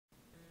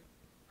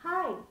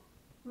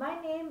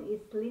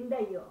is Linda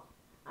Yo.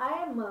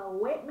 I am a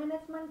weight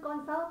management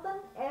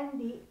consultant and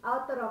the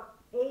author of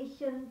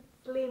Asian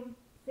Slim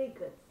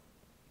Secrets.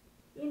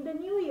 In the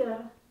new year,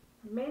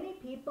 many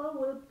people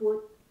will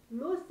put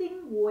losing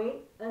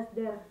weight as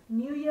their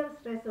New Year's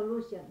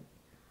resolution.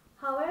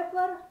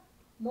 However,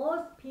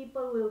 most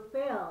people will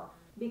fail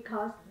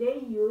because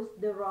they use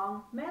the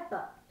wrong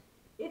method.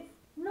 It's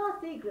no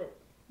secret,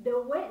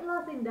 the weight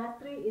loss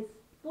industry is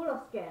full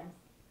of scams.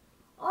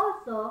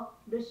 Also,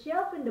 the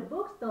shelves in the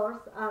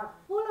bookstores are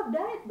full of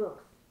diet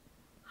books.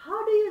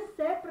 How do you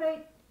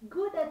separate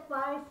good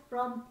advice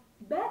from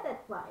bad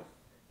advice?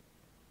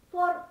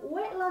 For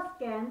weight loss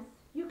scams,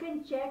 you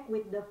can check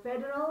with the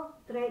Federal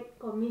Trade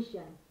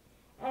Commission.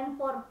 And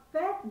for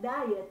fat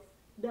diets,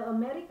 the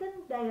American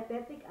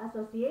Dietetic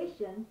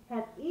Association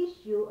has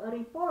issued a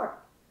report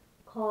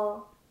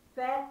called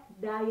Fat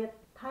Diet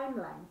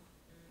Timelines.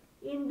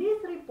 In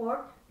this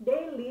report,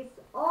 they list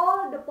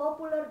all the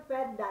popular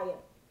fat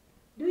diets.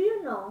 Do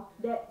you know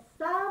that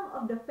some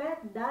of the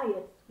fat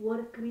diets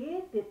were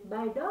created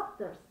by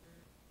doctors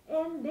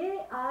and they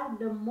are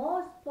the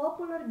most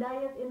popular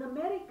diet in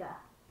America?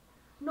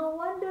 No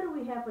wonder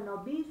we have an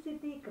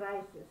obesity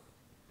crisis.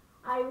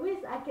 I wish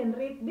I can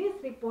read this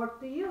report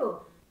to you.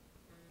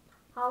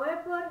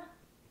 However,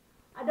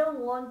 I don't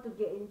want to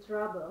get in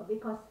trouble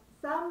because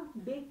some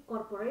big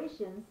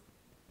corporations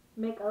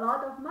make a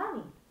lot of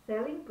money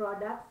selling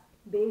products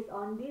based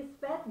on these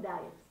fat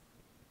diets.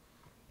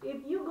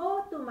 If you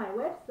go to my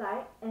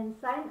website and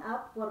sign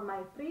up for my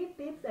free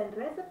tips and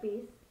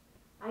recipes,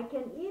 I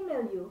can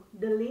email you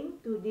the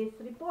link to this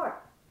report.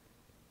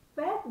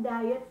 Fat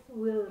diets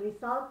will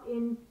result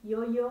in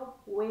yo-yo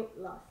weight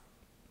loss.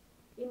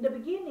 In the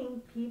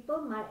beginning,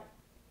 people might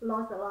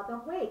lose a lot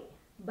of weight,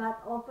 but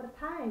over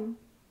time,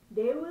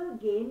 they will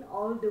gain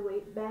all the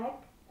weight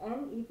back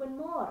and even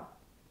more.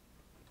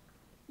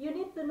 You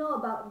need to know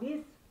about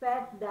these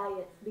fat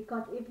diets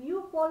because if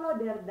you follow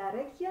their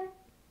direction,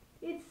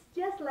 it's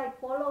just like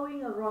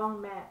following a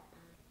wrong map.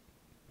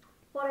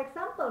 For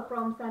example,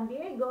 from San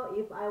Diego,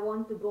 if I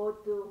want to go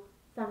to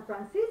San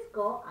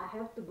Francisco, I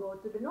have to go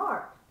to the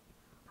north.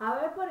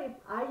 However, if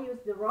I use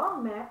the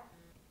wrong map,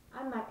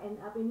 I might end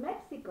up in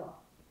Mexico.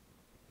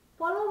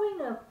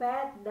 Following a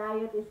fat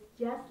diet is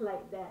just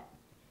like that.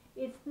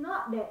 It's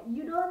not that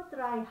you don't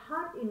try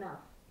hard enough.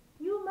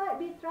 You might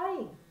be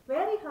trying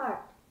very hard,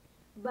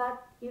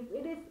 but if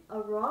it is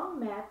a wrong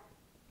map,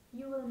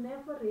 you will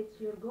never reach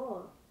your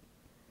goal.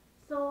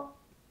 So,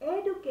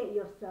 educate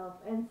yourself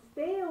and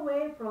stay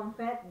away from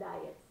fat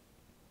diets.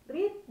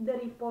 Read the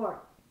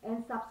report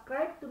and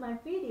subscribe to my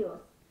videos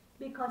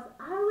because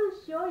I will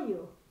show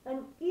you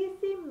an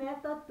easy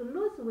method to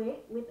lose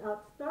weight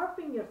without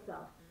starving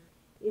yourself.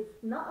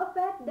 It's not a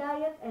fat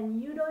diet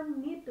and you don't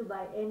need to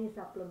buy any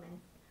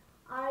supplements.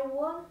 I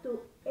want to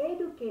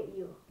educate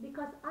you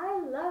because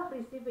I love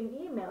receiving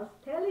emails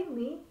telling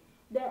me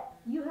that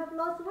you have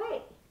lost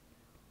weight.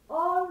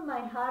 All my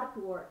hard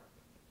work,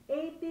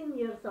 18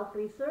 years of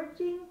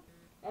researching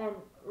and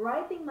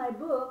writing my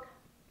book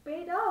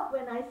paid off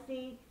when I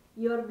see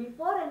your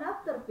before and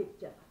after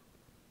picture.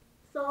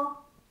 So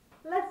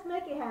let's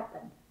make it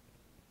happen.